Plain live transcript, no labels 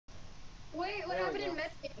What happened in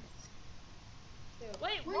Medbay?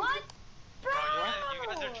 Wait, what? Bro! You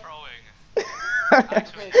guys are trolling.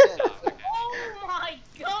 Okay, good. Oh my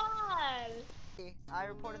god! I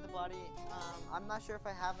reported the body. I'm not sure if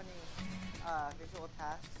I have any visual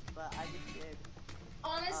tasks, but I just did.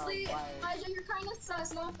 Honestly, Elijah, you're kind of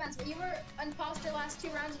sus, no offense, but you were imposter last 2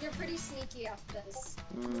 rounds and you're pretty sneaky after this.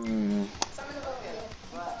 So I'm gonna vote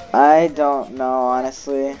for you. I don't know,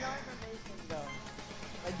 honestly.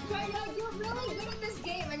 But you're really good at this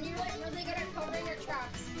game and you're like really good at covering your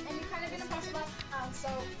tracks. And you kind of been imposter last round, so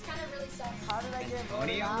it's kind of really sus. How did I get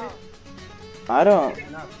voted out? I don't.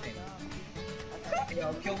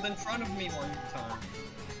 Y'all killed in front of me one time.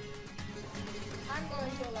 I'm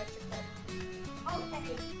going to electrical.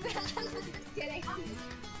 Okay. Just kidding. How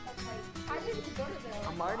did you go to there?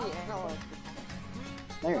 I'm already in electrical.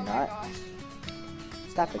 No, you're Oh my not. gosh.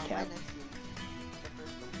 Stop it, I'm Cap. right next to you. The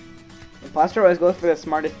first one. Imposter always goes for the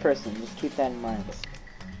smartest person. Just keep that in mind.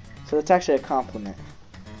 So it's actually a compliment.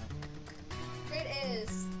 It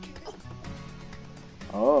is.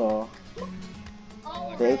 Oh.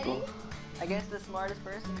 Oh, Bagel. right? I guess the smartest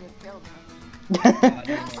person gets killed, huh?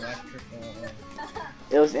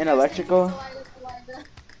 It was in electrical.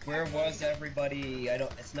 Where was everybody?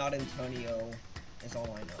 It's not Antonio. Is all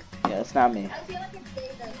I know. Yeah, it's not me. I feel like it's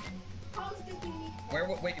David.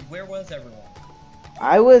 Where was everyone?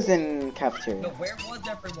 I was in No, cafeteria. where was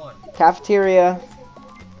everyone? Cafeteria.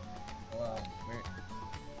 Hello.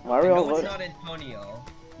 Why are we all No, it's voting? not Antonio.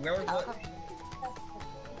 Where was?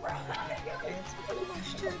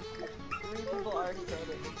 3 people already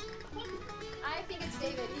voted. I think it's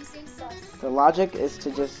David. He seems sus. The logic is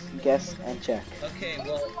to just guess and check. Okay,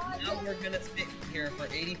 well now we're gonna sit here for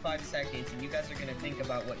 85 seconds, and you guys are gonna think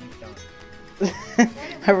about what you've done.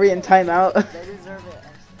 Are we in timeout? They deserve it.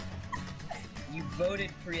 You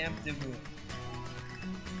voted preemptively.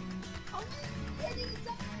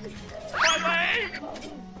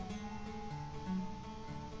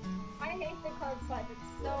 I hate the card swipe.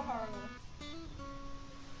 It's so horrible.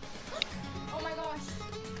 Oh my gosh.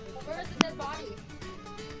 Where's the dead body?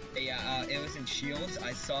 Yeah, it was in Shields.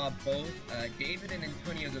 I saw both David and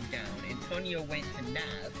Antonio go down. Antonio went to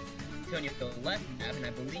Nav. Antonio left Nav, and I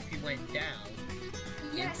believe he went down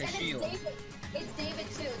Yes, into and Shields. it's David. It's David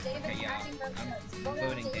too. David's Okay, yeah, acting very I'm sus. Go down,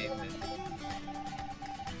 voting David.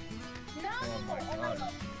 No! Oh my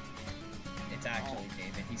god. It's actually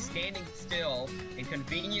David. He's standing still, and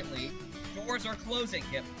conveniently, doors are closing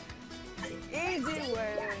him. Easy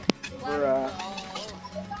way. Bruh.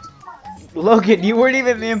 Logan, you weren't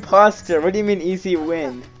even the imposter. What do you mean easy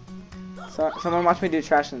win? So, someone watch me do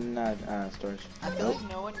trash in storage. I feel like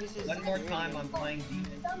no one uses. One more time, I'm playing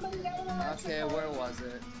Demon. Somebody get an electrical. Okay, where was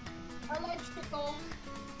it? Electrical.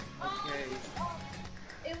 Okay.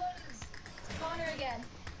 It was Connor again.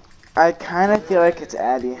 I kind of feel like it's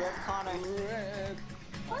Addy. Red Connor.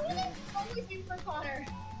 Why did I always aim for Connor?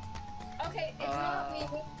 Okay, it's not me.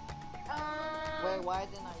 Wait, why is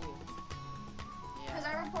it not you? Because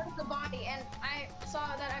I reported the body and I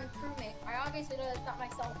saw that I'm crewmate. I obviously know that's not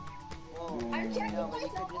myself. Whoa. I'm checking No, but you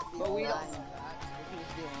myself. could just be But we lying. don't. You could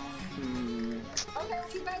just be lying. Okay, well,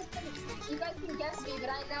 you guys can guess me, but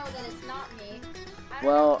I know that it's not me. I don't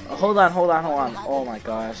Well, know. hold on. Oh my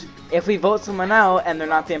gosh. If we vote someone out and they're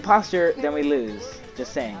not the imposter, then we lose.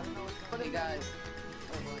 Just saying. Hey guys,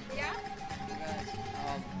 Yeah? you guys,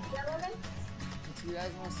 Yeah, Logan? do you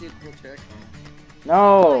guys want to see a cool trick? Oh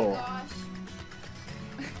No. my gosh.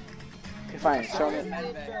 Okay, fine. Show me.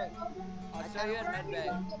 Medbay. I'll show you in Medbay.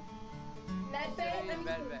 Medbay? In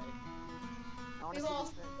Medbay. I want We to see will,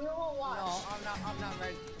 this trick. we will watch. No, I'm not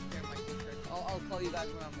ready to prepare my cool trick. I'll call you guys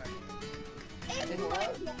when I'm ready. It's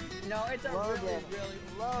Logan. No, it's a Logan. really.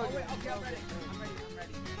 Oh Logan. wait, okay, I'm ready. I'm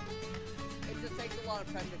ready. It just takes a lot of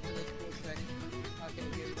pressure for this cool trick. Okay,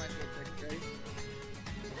 here's my cool trick. Ready?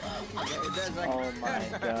 Okay, it does like. Oh my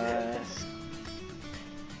gosh.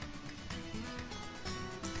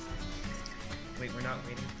 Wait, we're not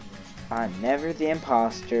waiting for this. I'm never the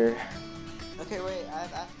imposter. Okay, wait, I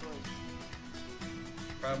have asteroids.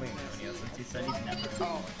 Probably Antonio, since he said he's never.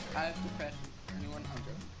 Oh, I have two questions. Anyone? I'm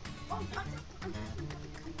joking.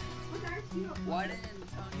 Why didn't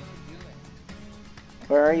Antonio do it?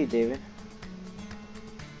 Where are you, David?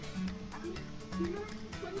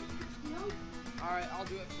 Alright, I'll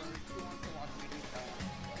do it first. Who wants to watch me do that?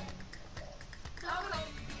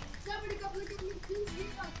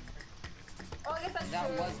 Oh, I guess that's That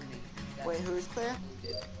true. was me. That's Wait, who's clear?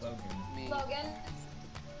 Logan. me. Logan.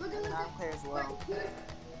 And I'm clear as well.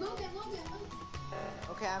 Logan.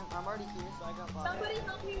 Okay, I'm already here, so I got bottom. Somebody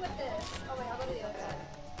help me with this. Oh wait, I'll go to the other side.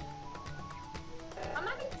 I'm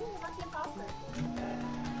not gonna kill him, I'm the imposter.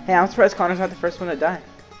 Hey, I'm surprised Connor's not the first one to die.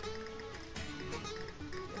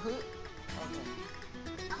 Who? Okay.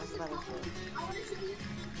 That's better for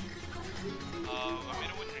I'm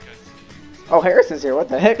gonna win you guys. Oh, Harrison's here. What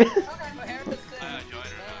the heck? But Harrison, Join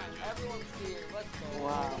her. everyone's here. Let's go.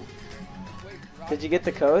 Wow. Wait, Did you get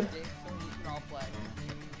the code? James, so you can all play.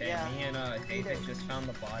 Okay, Yeah. me and David just found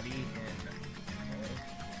the body in.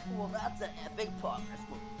 Well, that's an epic progress.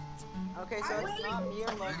 Okay, so it's not me or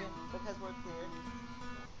Logan because we're clear.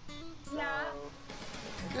 Yeah.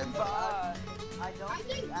 Goodbye. I don't I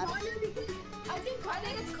think Adam- Connor because I think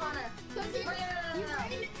it's Connor. Because you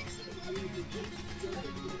right next to him,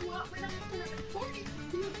 we're not gonna report it.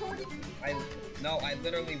 You reported it. I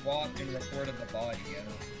literally walked and reported the body. I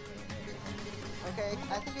don't Okay,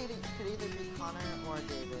 I think it could either be Connor or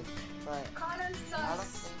David, but Connor's I don't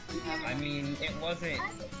sus. think we have. I mean, it wasn't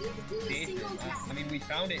David. I mean, we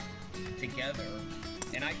found it together,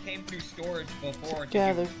 and I came through storage before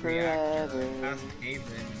Together to do reactor forever. past David.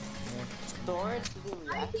 Storage to do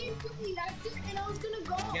I reaction. came from the reactor and I was gonna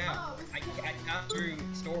go Yeah, up. I got through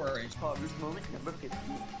storage. Progress moment number 50.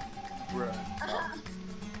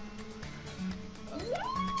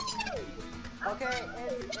 Okay,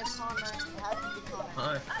 it's Connor. It has to be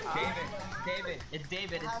Connor. David, it's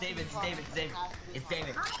David, It has to be Connor. it's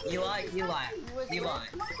David. Eli. He was Eli.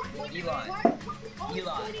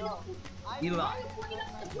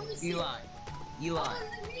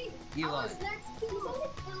 I was next to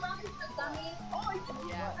Elijah, dummy. Oh,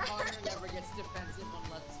 Yeah, Connor never gets defensive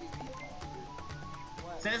unless he's the imposter.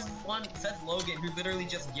 Says Logan, who literally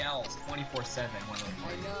just yells 24/7 when I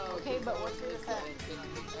we're know. Okay, but what's your defense?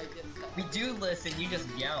 I get sad. We do listen, you just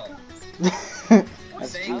yell.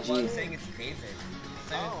 That's Saying GG. it's David. Saying it's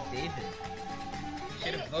David. You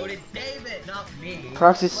should have voted David, not me.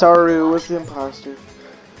 Proxy Saru was the imposter.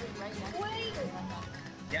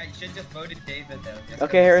 Yeah, you should just voted David though. just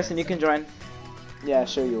Okay, 'cause Harrison, you he can said join. Yeah,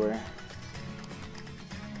 sure you were.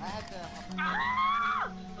 I had to.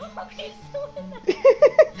 Okay, so in the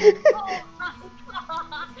oh my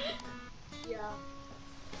god. yeah.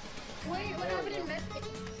 Wait, what happened in Mexico?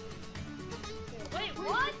 Wait,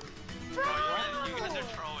 what? You guys are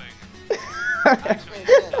trolling. Actually,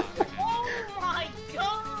 stop, okay. Oh my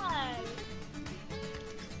god.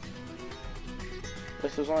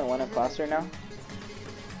 This was only one imposter now?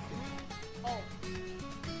 Oh.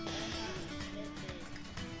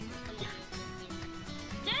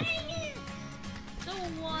 Dang it! The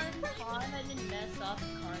one time I didn't mess up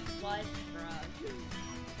card swipe, bruh.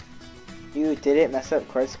 You didn't mess up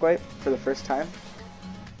card swipe for the first time?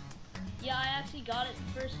 Yeah, I actually got it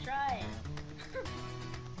the first try.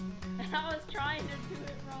 And I was trying to do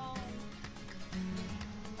it wrong.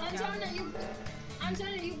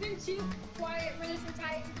 Antonio, you've been too quiet for this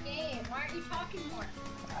entire game. Why aren't you talking more?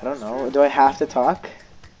 I don't know. Do I have to talk?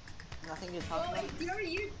 Nothing to talk Well, about.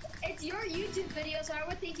 it's your YouTube video, so I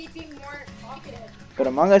would think you'd be more talkative. But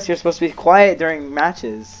Among Us, you're supposed to be quiet during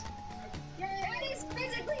matches. That is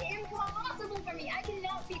physically impossible for me. I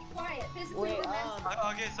cannot be quiet. Physically Wait, impossible.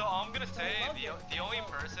 Okay, so I'm gonna say the only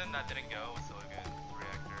person that didn't go was Logan,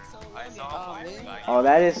 reactor. I saw him Logan. like Oh,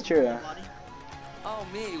 that is true. Oh,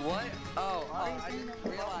 me? What? Oh, I didn't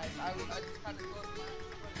realize. I just had to close my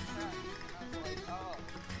eyes. I was like, oh.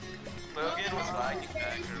 Logan was lagging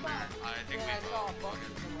back earlier. I think Yeah, I we saw a both. bucket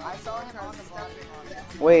in the I road. saw I him tried on the stepping on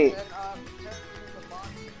it. Wait. And, apparently the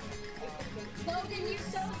body, Logan, you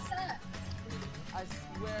so suck. I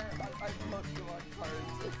swear, I posted on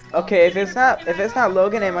cards. It's Okay, if it's not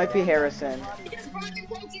Logan, it might be Harrison. You just brought your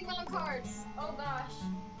Pokemon cards. Oh gosh.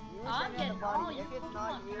 I'm getting all If your it's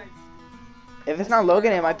not you, If it's not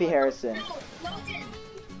Logan, it might be Harrison. No, Logan.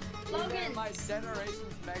 Logan, Logan. my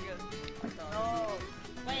generation's mega. no,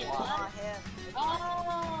 Wait, it's what? not him.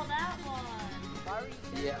 Oh, that one. Why were you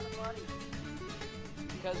saying Yeah. the body?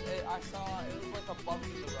 Because I saw it was like a bump in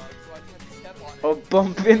the road, so I tried to step on it. Oh,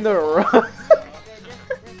 bump in the road. Okay, just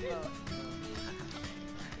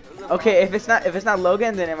It was a Okay, bump. if it's not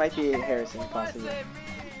Logan, then it might be Harrison, What possibly. was it,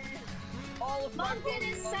 me? All of my Logan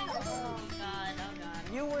is Pokemon sus. cards. Oh god, oh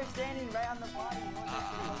god. you were standing right on the body.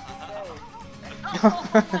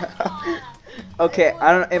 Okay,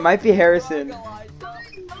 I don't. It might be Harrison. Fine,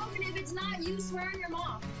 Logan, if it's not you, swear on your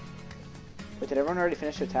mom. Wait, did everyone already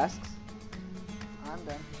finish their tasks? I'm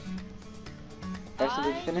done. Harrison, did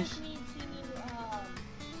you I finish? just need to,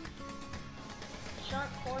 start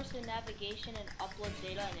course in navigation and upload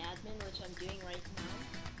data and admin, which I'm doing right now.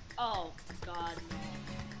 Oh god,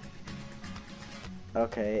 no.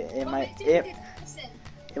 Okay, it Logan, might dude, listen.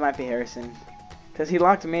 it might be Harrison, cause he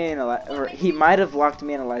locked me in or he might have locked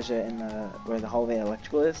me and Elijah in where the hallway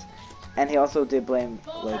electrical is, and he also did blame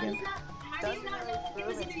Well, Logan. How do you not know that it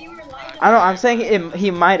was in whether you were alive. I don't know. I'm saying he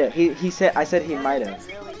might have. He said. I said he might have.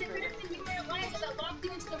 You were alive that locked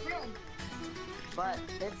you into the room. But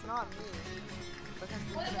it's not me. Because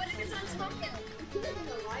What if it's Antonio? It could have been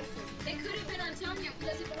Elijah. It could have been Antonio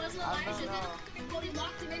because if it wasn't Elijah, then everybody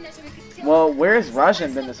locked him in there so we could kill him. Well, where's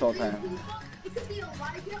Rajan been this whole time? It could be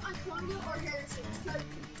Elijah, Antonio, or Harrison. Because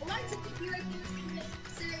Elijah could be right there and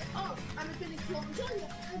say, "Oh, I'm gonna kill Antonio."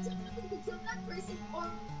 Antonio could kill that person, or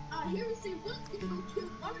Harrison was gonna go kill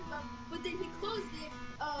one of them, but then he closed it,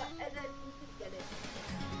 and then we could get it.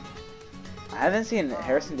 I haven't seen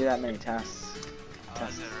Harrison do that many tasks.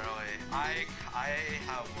 Is it really? I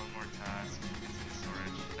have one more task. It's in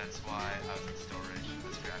storage. That's why I was in storage. I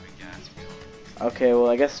was grabbing gas fuel. Okay, well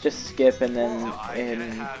I guess just skip and then. So I couldn't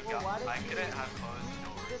and have closed doors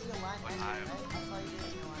when I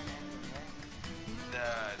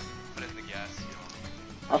put in the gas fuel.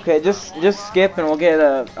 okay, just skip and we'll get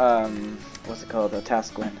a what's it called, a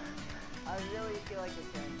task win. I really feel like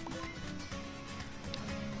it's him.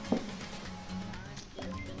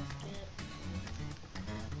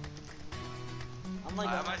 I'm like,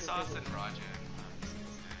 I saw us in Rajan.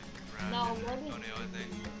 No, what is Antonio, I think.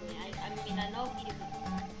 I mean, I know he's.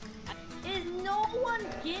 Is no one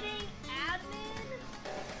getting admin?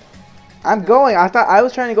 I'm going. I thought I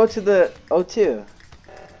was trying to go to the O2.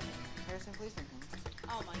 Harrison, please don't come.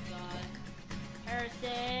 Oh my god.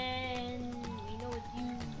 Harrison, we know it's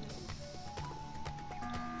you.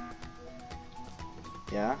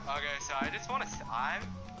 Yeah. Okay, so I just want to. I'm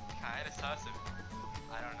kind of sus of.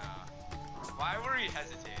 I don't know. Why were you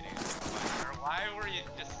hesitating? Or why were you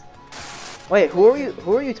just? Wait, who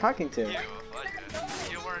are you talking to? You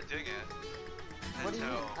weren't doing it. What do you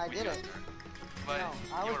mean? I did it. But No,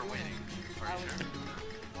 I you was were doing waiting. it. For I was sure. doing it.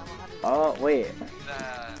 I'm 100%. Oh wait.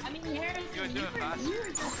 I mean, Harrison, You would do it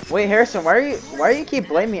faster. Wait, Harrison, why are you keep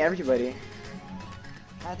blaming everybody?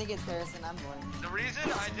 I think it's Harrison. I'm blaming. The reason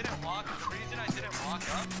I didn't walk up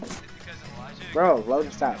is because Elijah. Bro,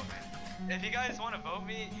 Logan, stop. If you guys want to vote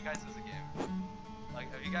me, you guys lose the game. Like,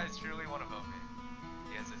 if you guys truly want to vote me,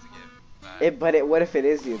 you guys lose the game. But what if it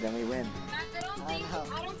is you? Then we win. I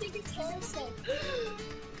don't think it's Harrison.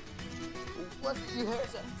 What's you,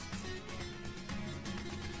 Harrison?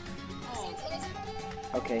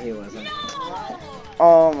 Okay, he wasn't. No!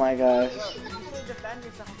 Oh my gosh. You need to defend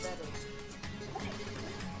yourself better.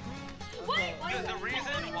 Wait, The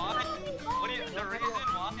reason why, the reason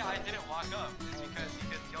why I didn't walk up is because he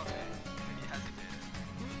could kill me and he hesitated.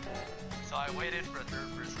 So I waited for a third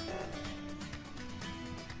person.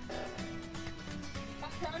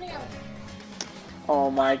 Oh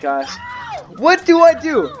my gosh. What do I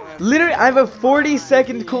do? Literally, I have a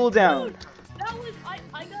 40-second cooldown. That was,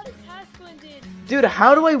 I got a task when did. Dude,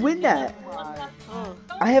 how do I win that?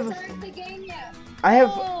 I have, Oh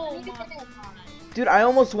my god. dude, I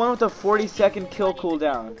almost won with a 40-second kill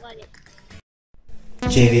cooldown.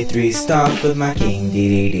 JV3 stomp with my king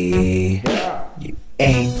DDD. You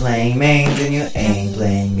ain't playing mains and you ain't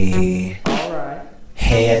playing me.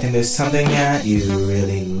 Hey, I think there's something that you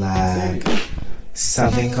really lack.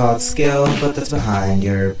 Something called skill, but that's behind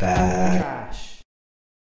your back.